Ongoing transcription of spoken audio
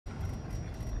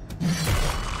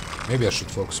Maybe I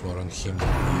should focus more on him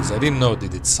than these. I didn't know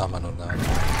did it summon or not.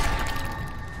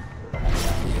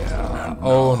 Yeah.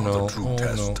 Oh no. Oh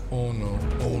no. Oh no.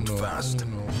 Oh no. Fast. Oh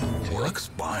no. Will Okay.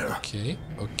 expire. Okay.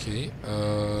 Okay.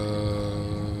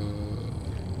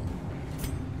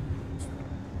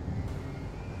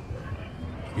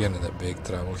 We are in a big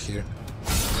trouble here.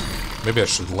 Maybe I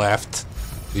should left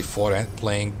before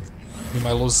playing. We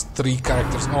might lose 3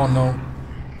 characters. Oh no.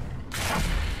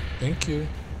 Thank you.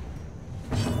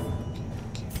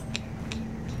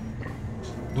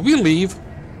 Do we leave?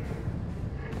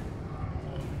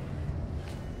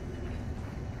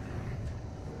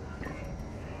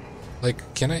 Like,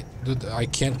 can I do I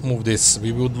can't move this.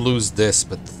 We would lose this,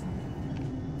 but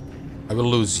I will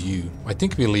lose you. I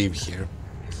think we leave here.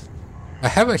 I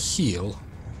have a heal,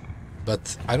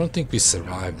 but I don't think we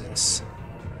survive this.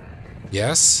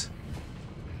 Yes?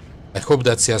 I hope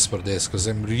that's yes for this, because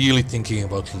I'm really thinking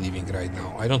about leaving right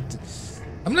now.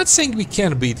 I'm not saying we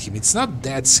can't beat him. It's not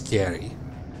that scary.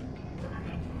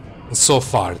 So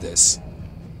far, this.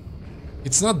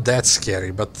 It's not that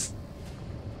scary, but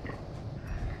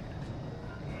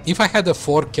if I had a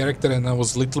 4 character and I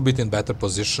was a little bit in better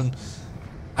position,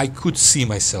 I could see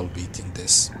myself beating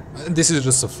this. And this is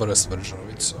just the first version of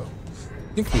it, so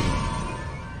I think we...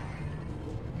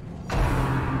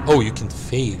 Oh, you can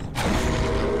fail.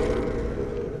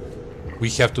 We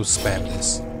have to spam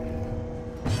this.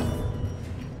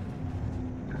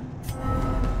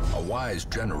 A wise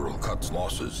general cuts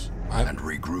losses and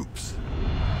regroups.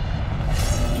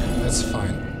 That's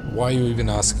fine. Why are you even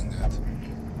asking that?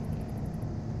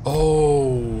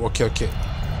 Oh, okay, okay.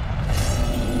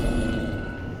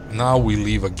 Now we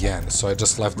leave again, so I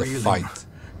just left the fight.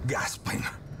 Gasping,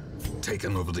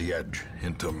 taken over the edge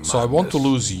into madness. So I want to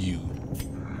lose you.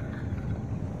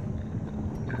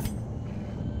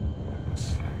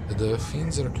 The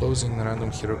fiends are closing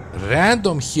random hero.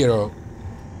 Random hero!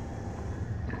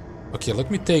 Okay,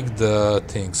 let me take the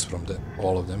things from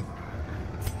all of them.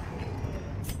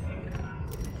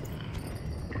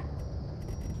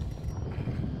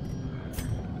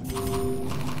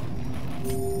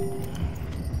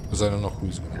 Because I don't know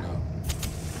who's gonna go.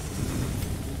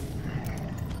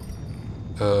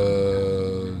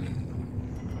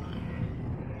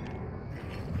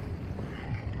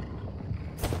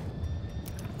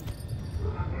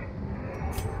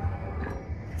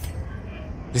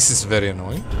 This is very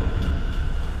annoying.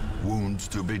 Wounds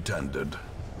to be tended.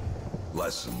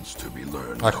 Lessons to be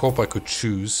learned. I hope I could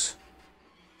choose.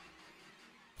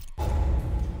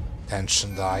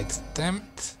 Tension died. Damn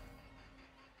it.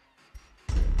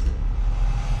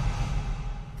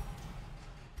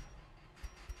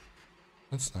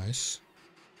 That's nice.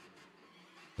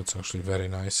 That's actually very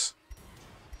nice.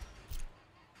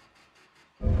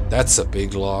 That's a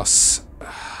big loss.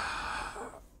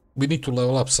 We need to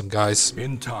level up some guys.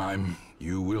 In time,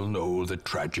 you will know the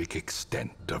tragic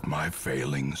extent of my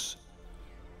failings.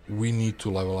 We need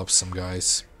to level up some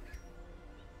guys.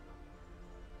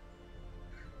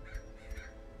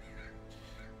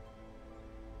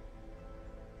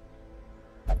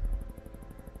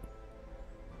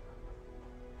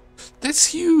 That's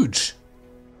huge!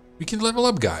 We can level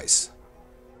up guys.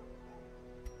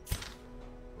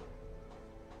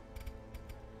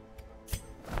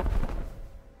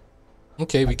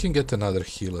 Okay, we can get another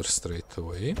healer straight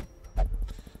away.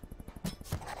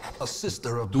 A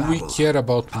sister of Do we battle, care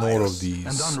about more of pious these?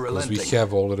 and Because we unrelenting.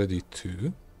 have already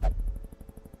 2.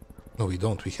 No, we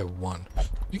don't. We have 1.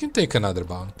 We can take another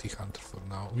bounty hunter for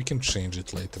now. We can change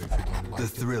it later if we don't like The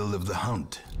it. thrill of the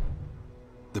hunt.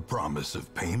 The promise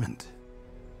of payment.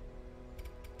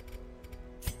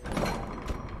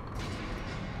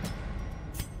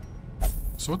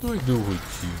 So what do I do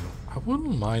with you? I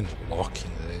wouldn't mind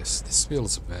locking this. This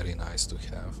feels very nice to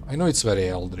have. I know it's very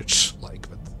Eldritch-like,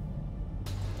 but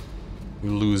we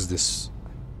lose this.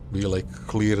 We like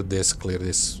clear this, clear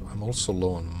this. I'm also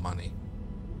low on money.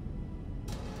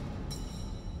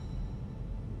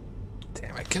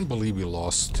 Damn, I can't believe we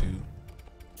lost 2.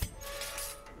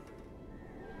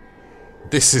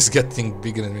 This is getting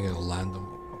bigger and bigger. Land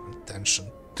of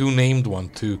tension. 2 named one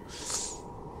too.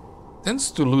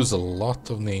 Tends to lose a lot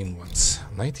of named ones.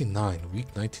 99,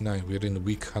 week 99. We're in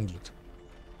week 100.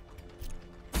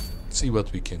 Let's see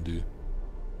what we can do.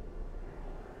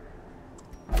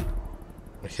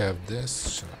 We have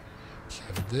this,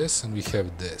 and we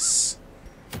have this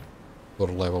for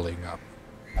leveling up.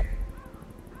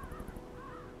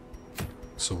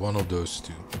 So one of those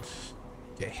 2.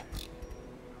 Okay.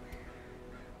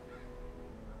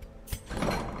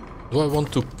 Do I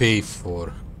want to pay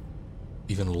for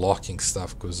even locking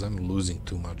stuff, because I'm losing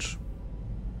too much?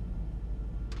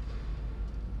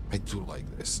 I do like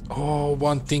this. Oh,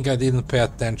 one thing I didn't pay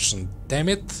attention. Damn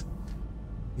it.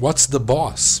 What's the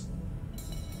boss?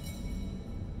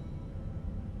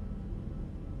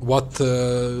 What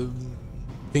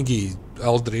thingy?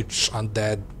 Eldritch,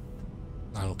 undead.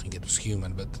 I don't think it was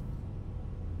human, but...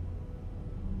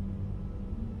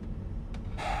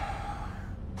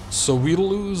 So we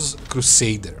lose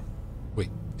Crusader.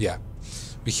 Wait, yeah.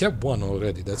 We have one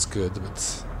already, that's good,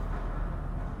 but...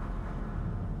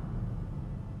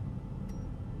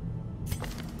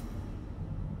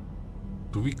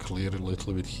 Do we clear a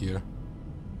little bit here?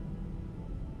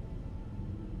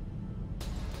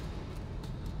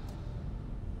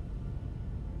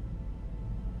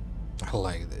 I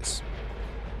like this.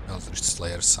 Eldritch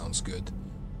Slayer sounds good,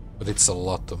 but it's a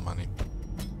lot of money.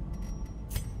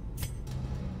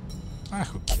 Ah,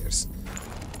 who cares?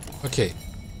 Okay,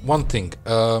 one thing.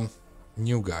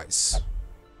 New guys.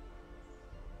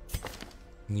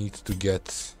 Need to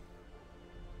get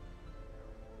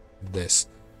this.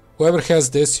 Whoever has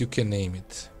this, you can name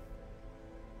it.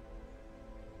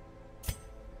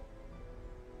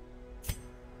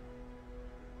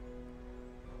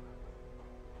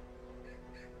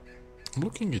 I'm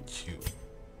looking at you.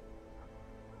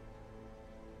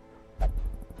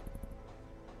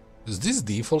 Is this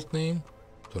default name?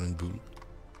 Bull.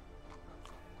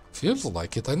 Feels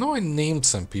like it. I know I named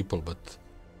some people, but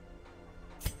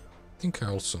I think I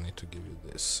also need to give you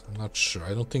this. I'm not sure.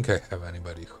 I don't think I have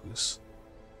anybody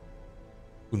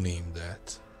who named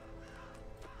that.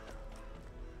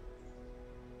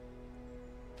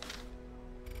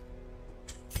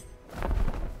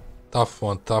 Tough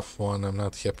one, tough one. I'm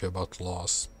not happy about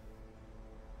loss.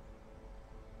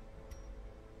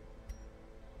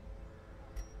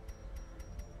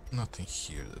 Nothing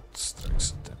here that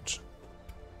strikes attention.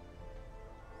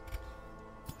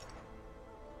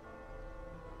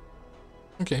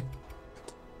 Okay.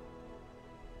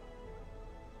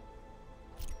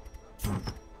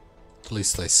 At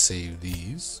least I save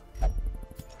these.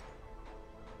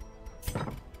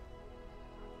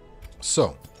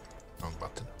 So, wrong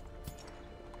button.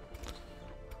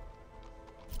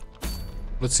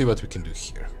 Let's see what we can do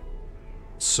here.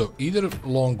 So either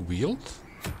long wield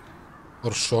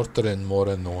or shorter and more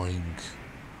annoying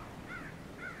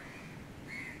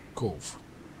cove.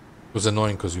 It was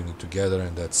annoying because you need to gather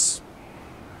and that's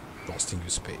costing you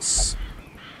space.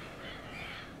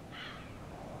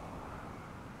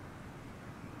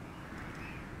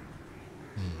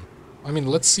 I mean,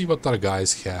 let's see what our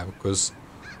guys have, because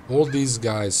all these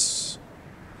guys...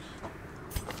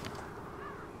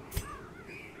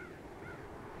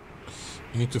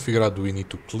 You need to figure out, do we need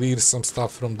to clear some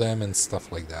stuff from them and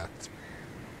stuff like that.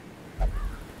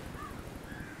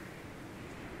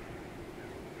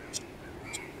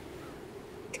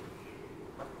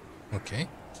 Okay.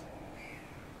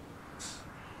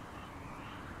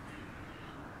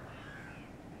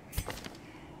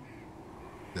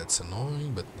 That's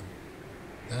annoying, but not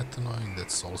that annoying.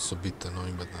 That's also a bit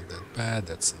annoying, but not that bad.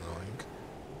 That's annoying.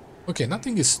 Okay,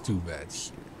 nothing is too bad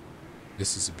here.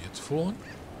 This is a beautiful one.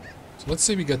 So let's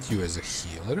say we got you as a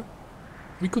healer.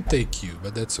 We could take you,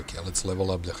 but that's okay. Let's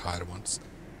level up the higher ones.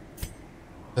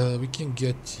 We can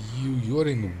get you. You're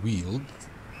in wield.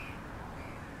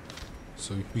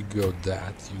 So if we go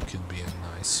that, you can be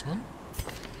a nice one.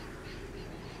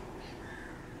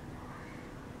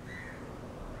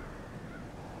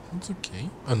 That's okay.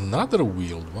 Another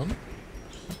wield one.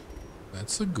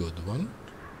 That's a good one.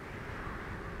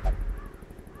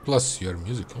 Plus you're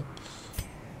musical.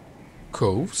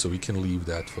 Cove, so we can leave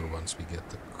that for once we get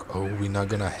the... Oh, we're not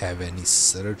gonna have any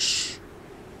search.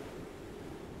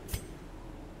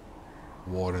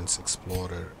 Warrens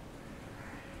Explorer.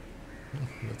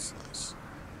 That's nice.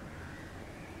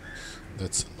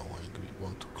 That's annoying. We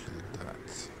want to clear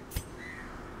that.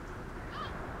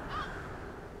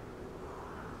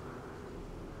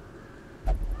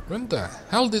 When the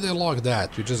hell did I log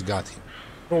that? We just got him.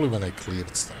 Probably when I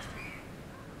cleared stuff.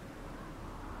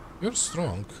 You're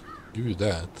strong. Give you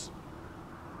that.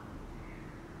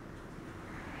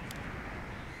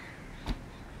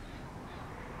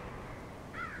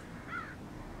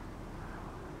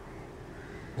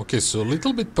 Okay, so a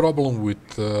little bit problem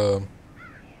with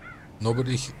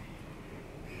nobody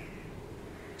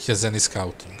has any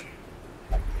scouting.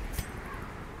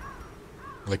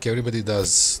 Like everybody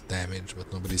does damage,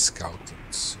 but nobody's scouting,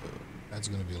 so that's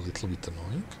gonna be a little bit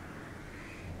annoying.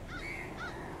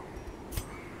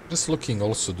 Just looking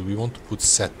also, do we want to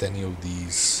set any of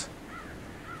these?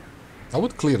 I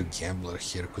would clear Gambler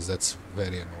here, because that's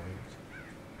very annoying.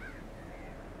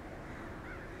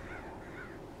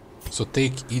 So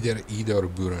take either or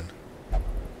Buren.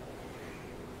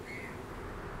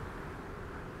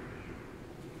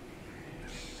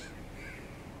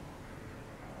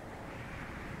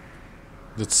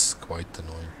 That's quite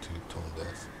annoying to tone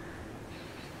deaf.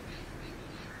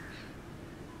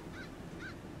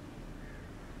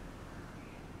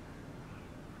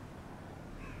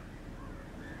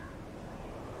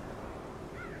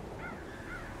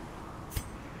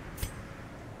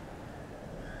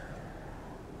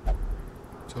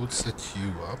 So let's set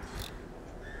you up.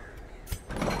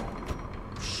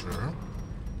 Sure.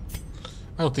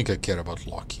 I don't think I care about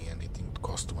locking anything. It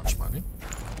costs too much money.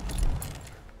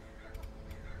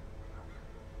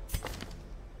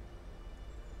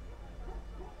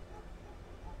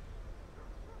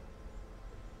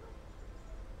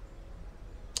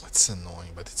 It's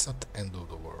annoying, but it's not the end of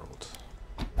the world.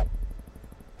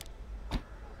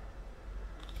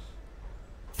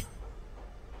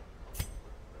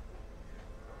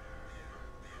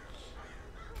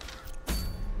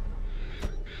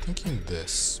 Thinking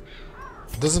this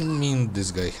doesn't mean this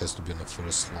guy has to be in the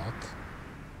first slot.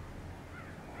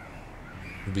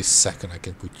 Maybe second I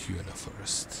can put you in the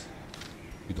first.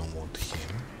 We don't want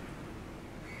him.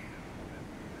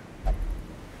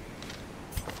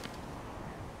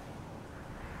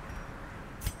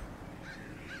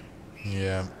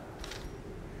 Yeah.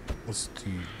 Let's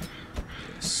do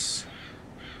this.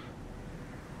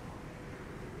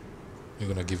 We're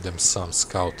gonna give them some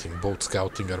scouting. Both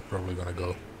scouting are probably gonna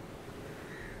go.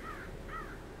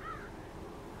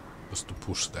 Just to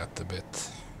push that a bit.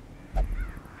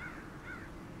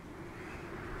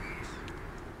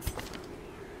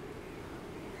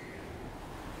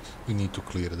 We need to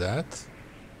clear that.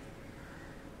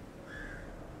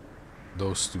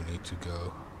 Those two need to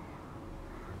go.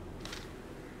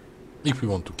 If we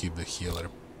want to keep the healer.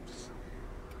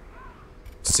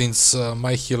 Since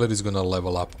my healer is gonna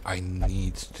level up, I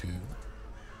need to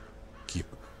keep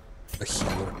a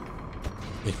healer.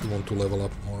 If we want to level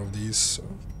up more of these. So.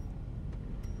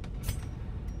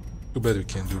 Too bad we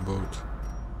can't do both.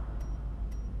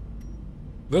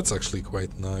 That's actually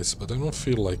quite nice, but I don't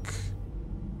feel like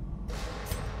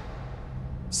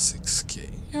 6k.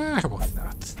 Yeah, why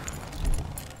not?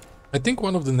 I think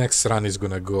one of the next run is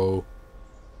gonna go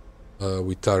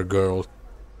with our girl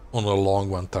on a long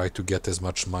one, try to get as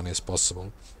much money as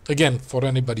possible. Again, for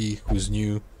anybody who's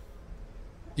new,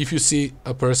 if you see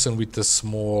a person with a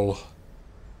small...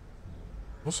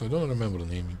 Also, I don't remember the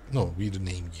name. No, we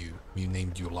named you. We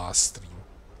named you last stream,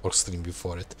 or stream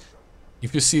before it.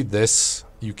 If you see this,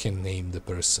 you can name the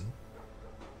person.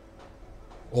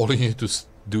 All you need to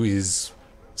do is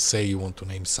say you want to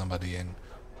name somebody and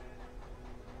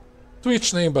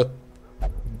Twitch name, but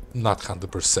not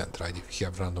 100%, right? If you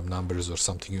have random numbers or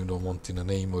something you don't want in a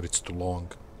name or it's too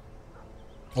long.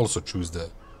 Also choose the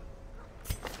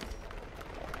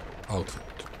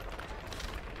outfit.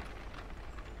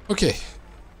 Okay.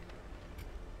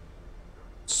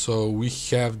 So we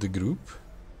have the group.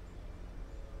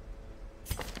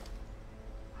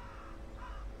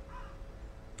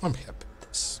 I'm happy with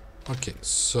this. Okay,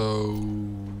 so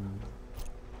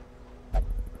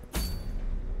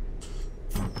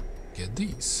get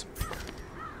these.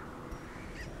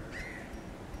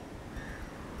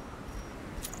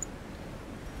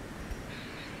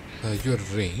 Your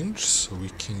range, so we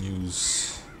can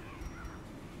use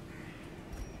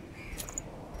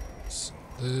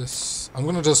this. I'm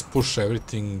gonna just push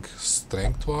everything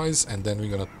strength-wise, and then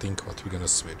we're gonna think what we're gonna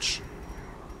switch.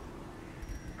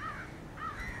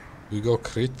 We go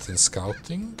crit and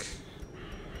scouting.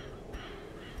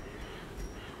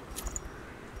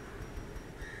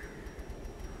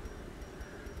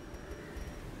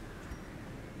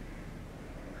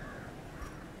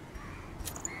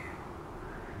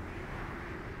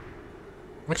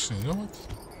 Actually, you know what?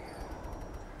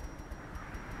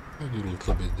 I'll do a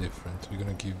little bit different. We're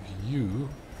gonna give you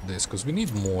this, because we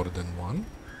need more than one.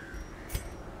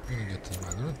 We're gonna get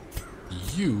another one.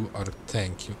 You are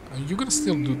tank. You're gonna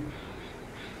still do...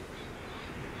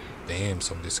 Damn,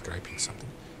 somebody's scraping something.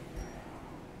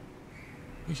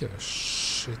 We have a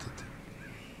shitty thing.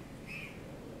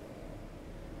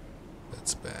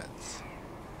 That's bad.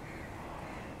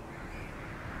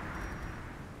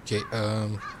 Okay,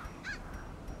 I'm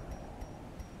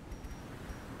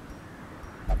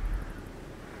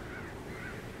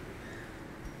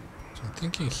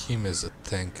thinking him as a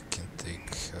tank can take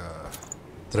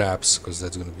traps, because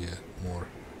that's gonna be a more...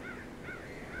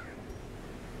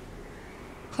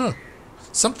 Huh.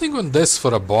 Something on this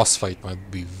for a boss fight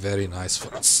might be very nice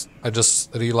for us. I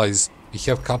just realized we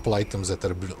have a couple items that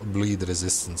are bleed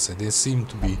resistance, and they seem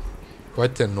to be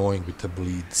quite annoying with the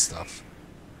bleed stuff.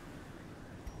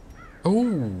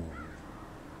 Oh,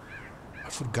 I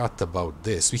forgot about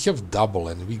this. We have double,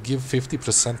 and we give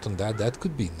 50% on that. That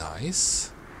could be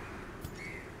nice.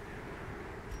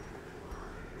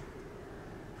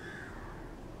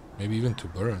 Maybe even to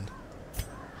burn.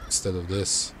 Instead of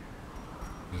this.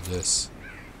 Do this.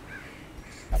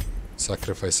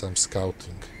 Sacrifice some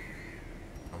scouting.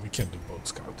 Oh, we can't do both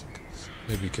scouting.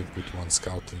 Maybe we can put one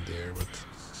scouting there, but...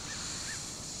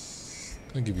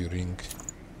 I'll give you ring.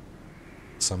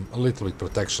 A little bit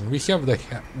protection. We have the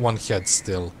one head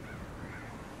still.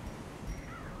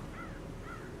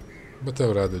 But I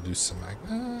would rather do some...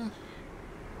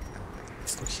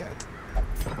 It's two head.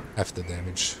 Half the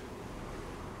damage.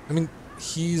 I mean,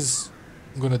 he's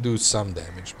gonna do some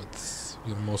damage, but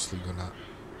we're mostly gonna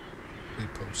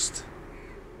repost.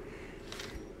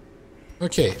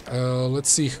 Okay, let's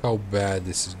see how bad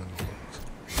this is gonna look.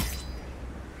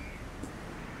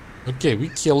 Okay, we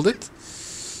killed it.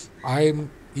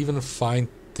 I'm even fine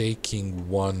taking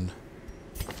one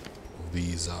of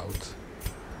these out.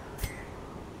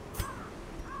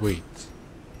 Wait.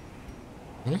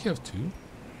 We only have two?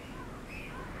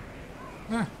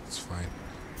 Ah, it's fine.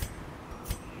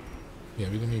 Yeah,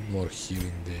 we don't need more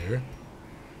healing there.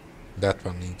 That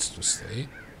one needs to stay.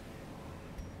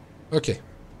 Okay.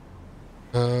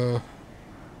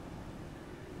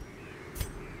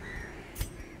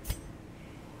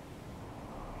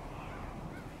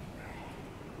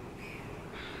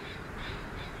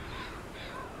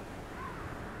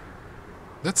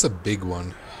 That's a big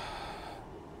one.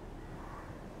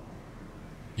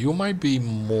 You might be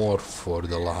more for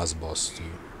the last boss too.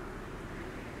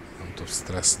 Amount of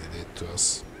stress they did to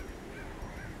us.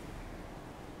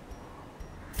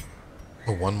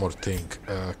 Oh, one more thing.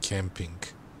 Camping.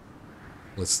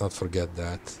 Let's not forget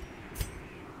that.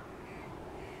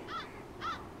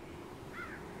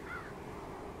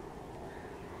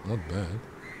 Not bad.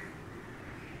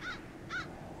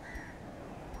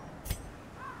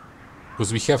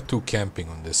 Because we have two camping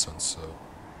on this one, so...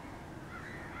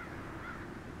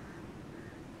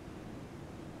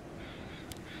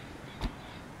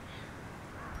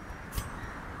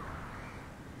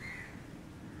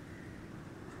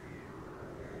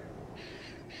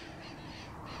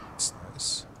 That's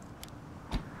nice.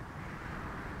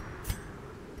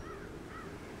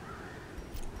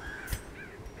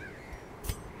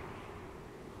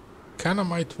 Kinda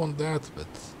might want that, but...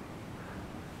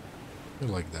 I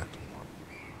like that.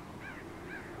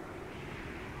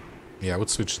 Yeah, I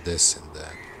would switch this and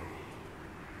that.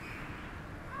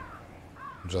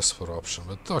 Just for option,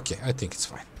 but okay, I think it's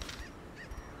fine.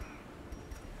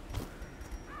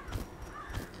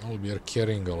 Oh, we are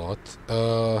carrying a lot.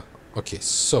 Okay,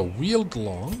 so wield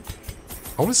long.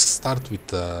 I always start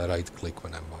with right click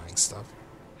when I'm buying stuff.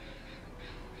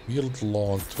 Wield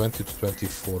long, 20 to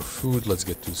 24 food. Let's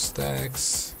get 2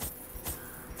 stacks.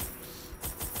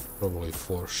 Probably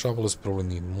 4 shovels. Probably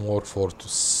need more, 4 to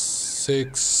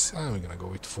 6. I'm gonna go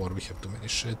with 4. We have too many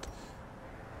shit.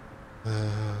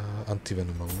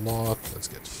 Anti-venom a lot. Let's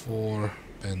get 4.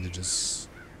 Bandages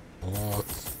a lot.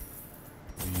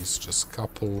 These just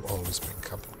couple. Always bring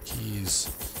couple keys.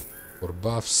 4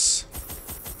 buffs.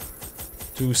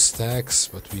 2 stacks,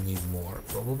 but we need more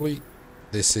probably.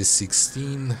 This is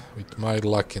 16 with my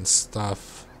luck and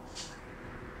stuff.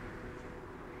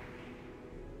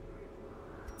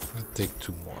 I'll take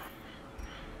 2 more.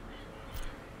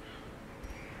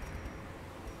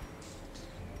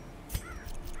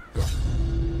 Go.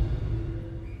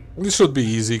 This should be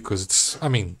easy because it's, I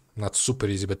mean, not super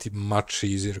easy, but much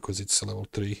easier because it's level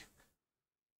 3.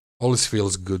 Always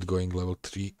feels good going level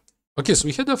 3. Okay, so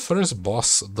we had the first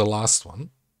boss, the last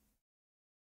one.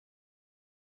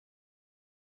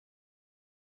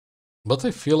 What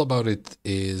I feel about it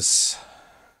is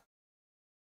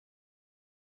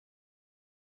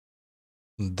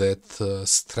that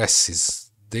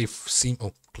stresses, they seem,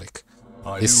 oh, click.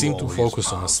 They seem to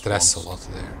focus on the stress a lot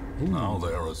there. Ooh, now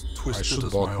they are as twisted I should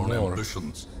as bought my own more.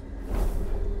 ambitions.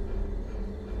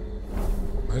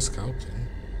 Nice scouting.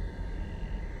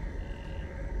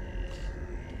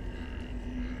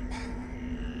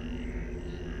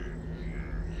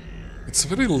 It's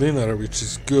very linear, which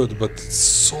is good, but it's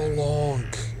so long.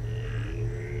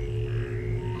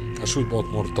 I should bought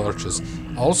more torches.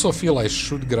 I also feel I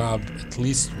should grab at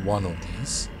least one of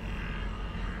these.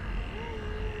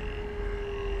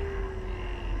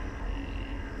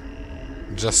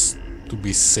 Just to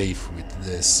be safe with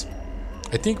this.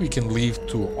 I think we can leave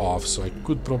 2 off, so I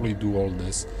could probably do all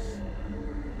this.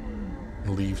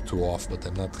 Leave 2 off, but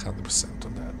I'm not 100%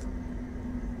 on that.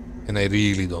 And I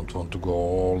really don't want to go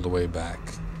all the way back.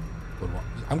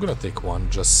 I'm gonna take 1,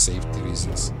 just safety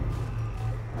reasons.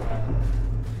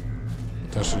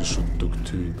 Potentially should took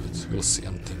 2, but we'll see.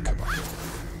 I'm thinking about it.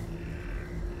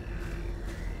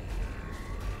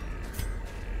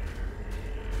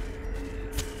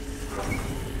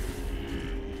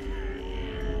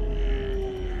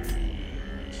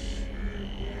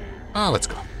 Let's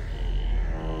go.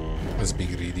 Let's be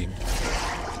greedy.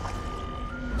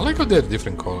 I like how they're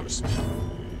different colors.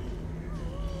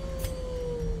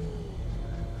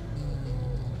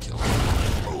 Kill.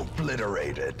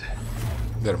 Obliterated.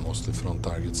 They're mostly front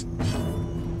targets.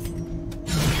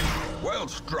 Well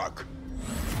struck.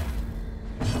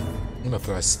 I'm gonna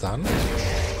try stun.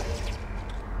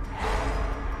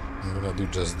 I'm gonna do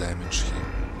just damage here.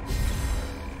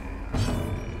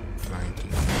 Trying to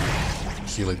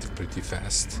kill it pretty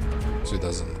fast, so it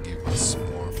doesn't give us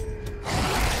more.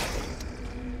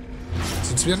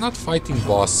 Since we are not fighting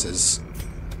bosses,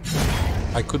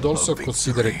 I could also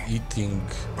consider eating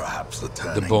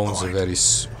the bones very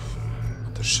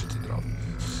what the shit it dropped.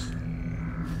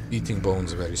 Eating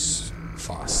bones very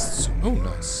fast. So, oh,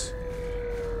 nice.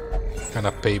 Kind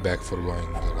of payback for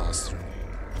going the last room.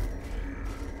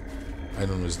 I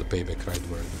don't know is the payback right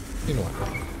word. You know what?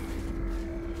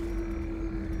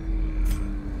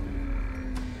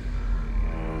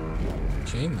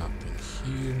 Okay, nothing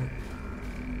here.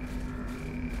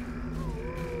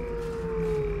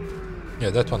 Yeah,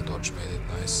 that one torch made it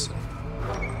nice. So.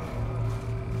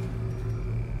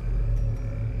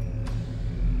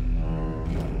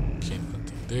 Okay,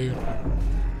 nothing there.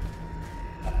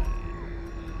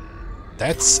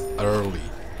 That's early.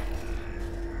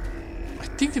 I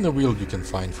think in a world you can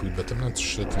find food, but I'm not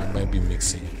sure. You might be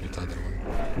mixing it with other one.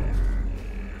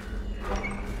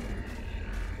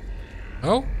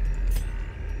 Oh,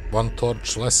 one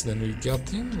torch less than we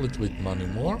got in. A little bit money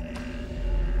more.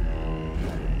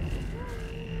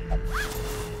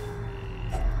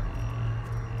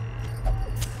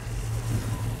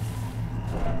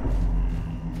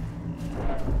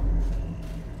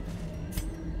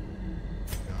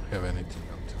 Have anything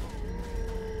out.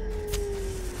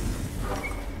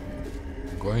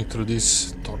 Going through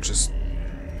these torches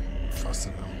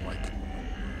faster than I like.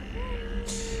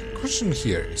 Question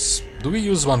here is, do we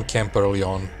use one camp early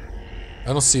on? I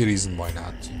don't see a reason why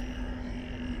not.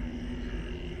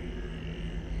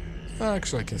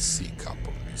 Actually, I can see a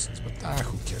couple of reasons, but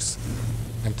who cares?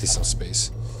 Empty some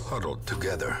space. Huddled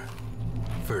together,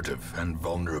 furtive and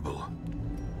vulnerable.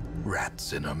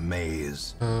 Rats in a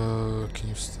maze. Can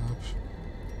you stop?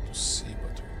 To see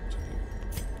what we want to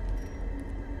do.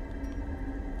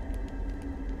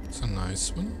 It's a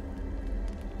nice one.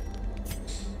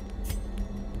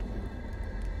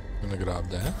 Gonna grab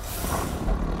that.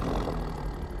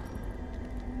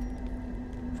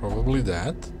 Probably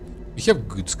that. We have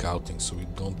good scouting, so we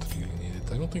don't really need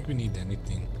it. I don't think we need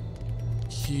anything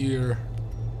here.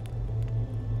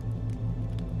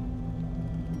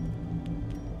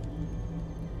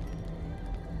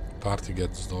 Party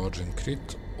gets dodge and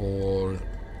crit, or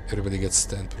everybody gets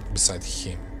stand beside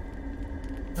him.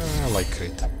 I like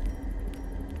crit.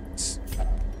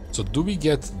 So do we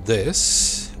get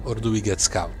this, or do we get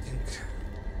scouting?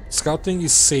 Scouting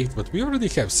is safe, but we already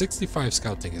have 65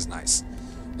 scouting is nice.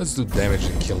 Let's do damage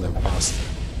and kill them faster.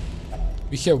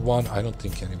 We have one, I don't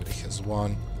think anybody has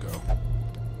one. Go.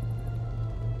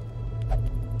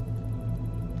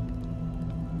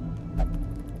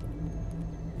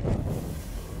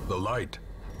 The light,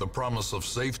 the promise of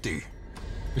safety.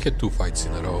 We had 2 fights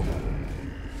in a row.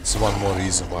 It's one more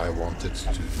reason why I wanted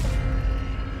to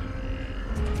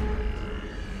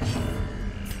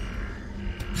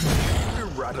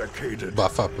Eradicated.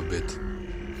 buff up a bit.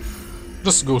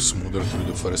 Just go smoother through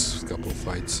the first couple of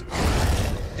fights.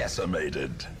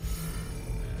 Decimated.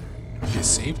 Okay,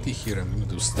 safety here, I'm gonna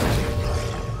do stuff.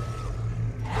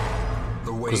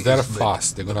 The way Because they're is lit.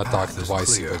 fast, they're gonna The attack path is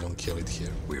twice if clear. I don't kill it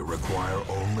here. We require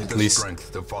only the least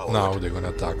strength to follow Now it. they're gonna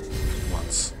attack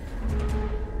once.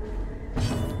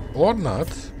 Or not.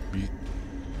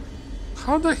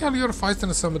 How the hell you're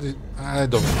fighting somebody? I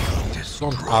don't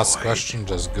ask questions,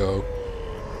 just go.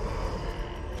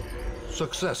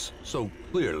 Success so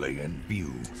clearly in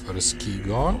view. First key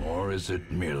gone. Or is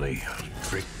it merely a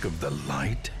trick of the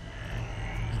light?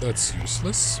 That's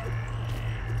useless.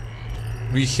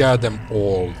 We had them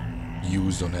all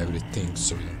used on everything,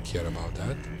 so we don't care about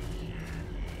that.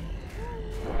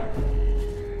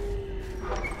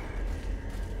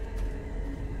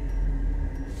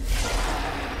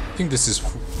 I think this is...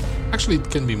 Actually, it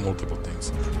can be multiple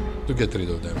things. To get rid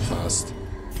of them fast.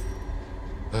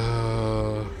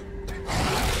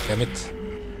 Damn it.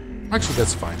 Actually,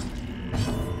 that's fine.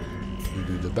 We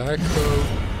do the back though.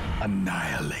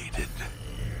 Annihilated.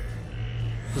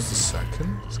 Who's the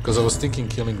second? Because I was thinking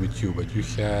killing with you, but you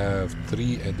have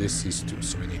 3 and this is 2,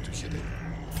 so we need to hit it.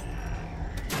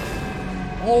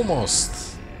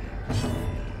 Almost.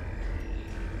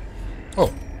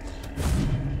 Oh.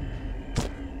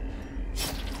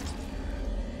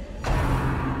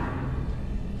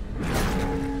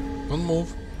 Don't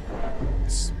move.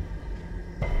 Yes.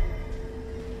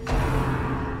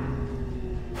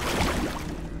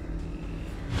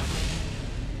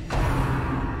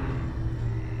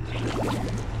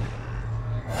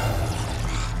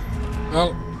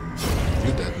 Well,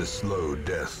 you're dead. The slow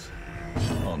death.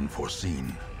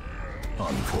 Unforeseen.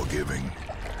 Unforgiving.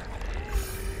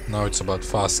 Now it's about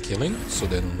fast killing, so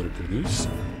they don't reproduce,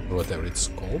 or whatever it's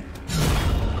called.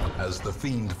 As the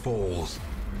fiend falls,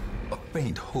 a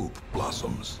faint hope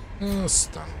blossoms.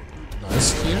 Stun.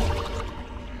 Nice here.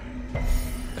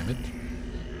 Damn it.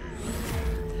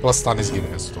 Plus stun is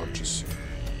giving us torches.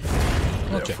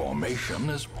 Their Okay. formation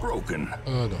is broken.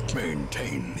 Don't care.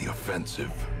 Maintain the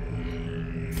offensive.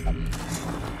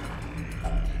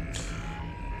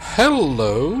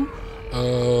 Hello.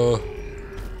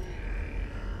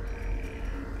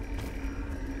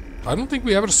 I don't think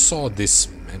we ever saw this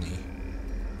many.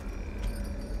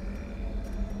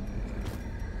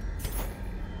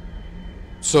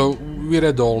 So we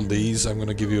read all these. I'm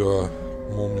gonna give you a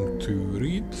moment to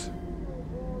read.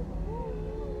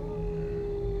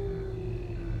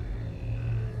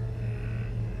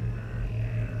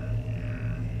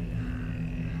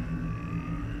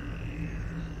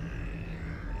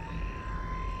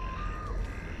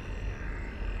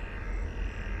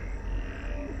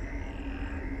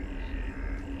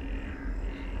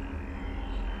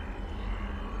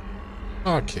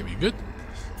 Okay, we good.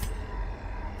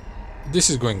 This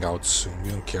is going out soon. We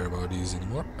don't care about these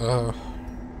anymore. Oh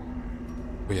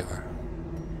yeah,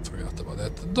 forgot about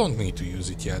that. Don't need to use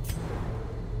it yet.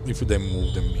 If they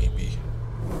move them, maybe.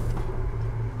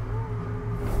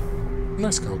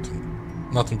 Nice scouting.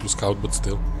 Nothing to scout, but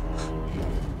still.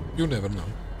 You never know.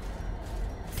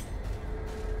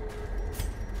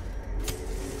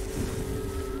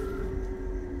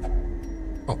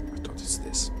 Oh, I thought it's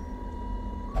this.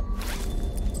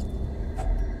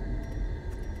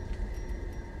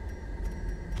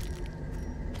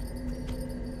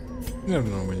 You never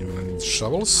know when you're gonna need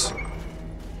shovels.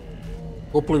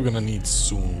 Hopefully we're gonna need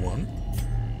soon one.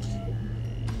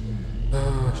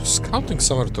 Scouting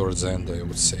somewhere towards the end, I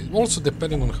would say. Also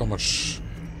depending on how much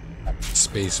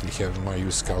space we have. I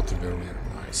used scouting earlier.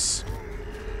 Nice.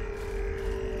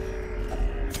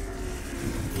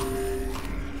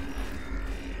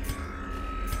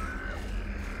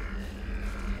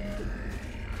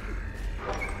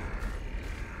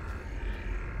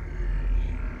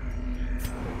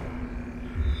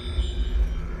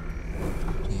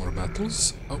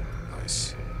 Battles. Oh,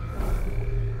 nice.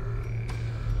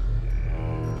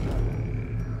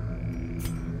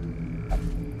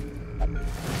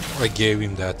 I gave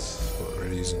him that for a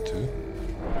reason too.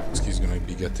 Because he's gonna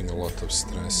be getting a lot of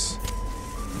stress.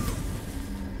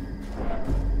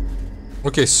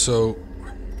 Okay, so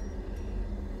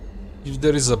if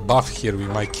there is a buff here, we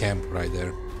might camp right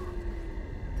there.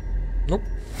 Nope.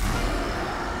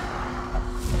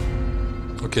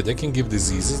 Okay, they can give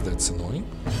diseases, that's annoying.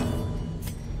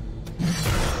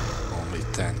 Only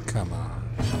 10, come on.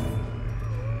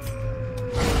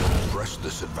 Press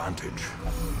this advantage.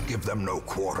 Give them no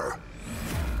quarter.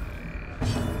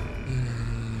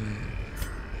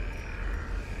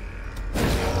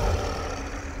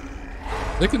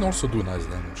 They can also do nice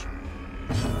damage.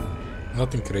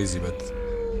 Nothing crazy, but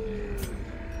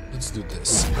let's do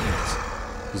this.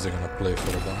 Because they're gonna play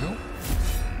for a while.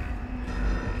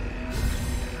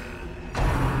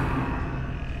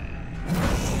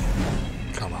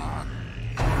 Come on.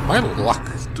 My luck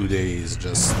today is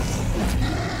just...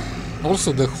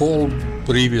 Also, the whole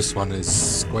previous one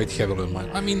is quite heavily on my...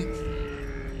 I mean,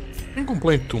 I don't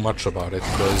complain too much about it,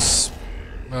 because,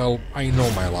 well, I know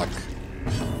my luck.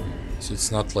 So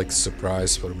it's not like a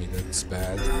surprise for me that it's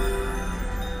bad.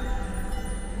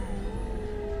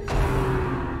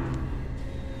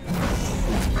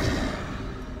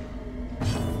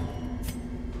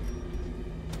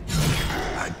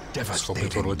 Just hoping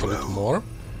for a little bit more.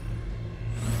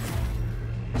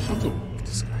 Look at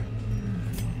this guy.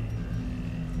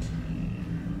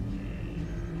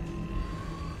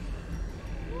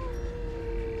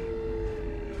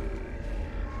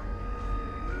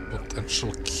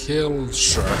 Potential kill,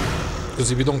 sure.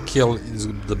 Because if you don't kill,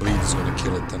 the bleed is gonna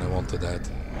kill it, and I wanted that.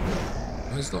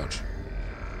 Nice dodge.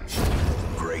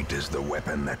 Great is the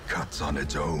weapon that cuts on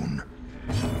its own.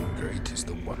 Great is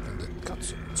the weapon that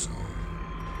cuts on its own.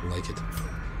 Like it.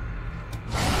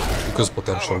 Because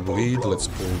potential bleed, let's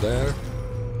pull there.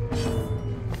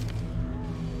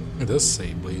 It does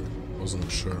say bleed,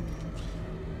 wasn't sure.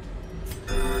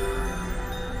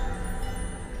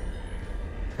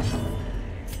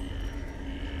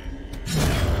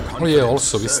 Oh yeah,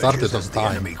 also we started on The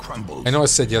time. enemy crumbles. I know I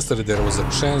said yesterday there was a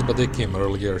chance, but they came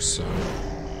earlier, so...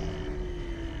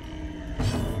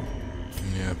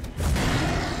 Yeah.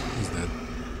 Is that...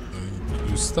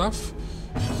 do stuff?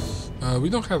 We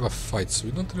don't have a fight, so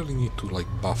we don't really need to like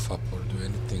buff up or do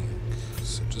anything.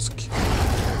 So just kill.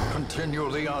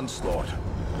 Continue the onslaught.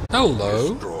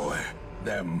 Hello. Destroy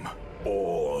them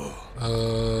all.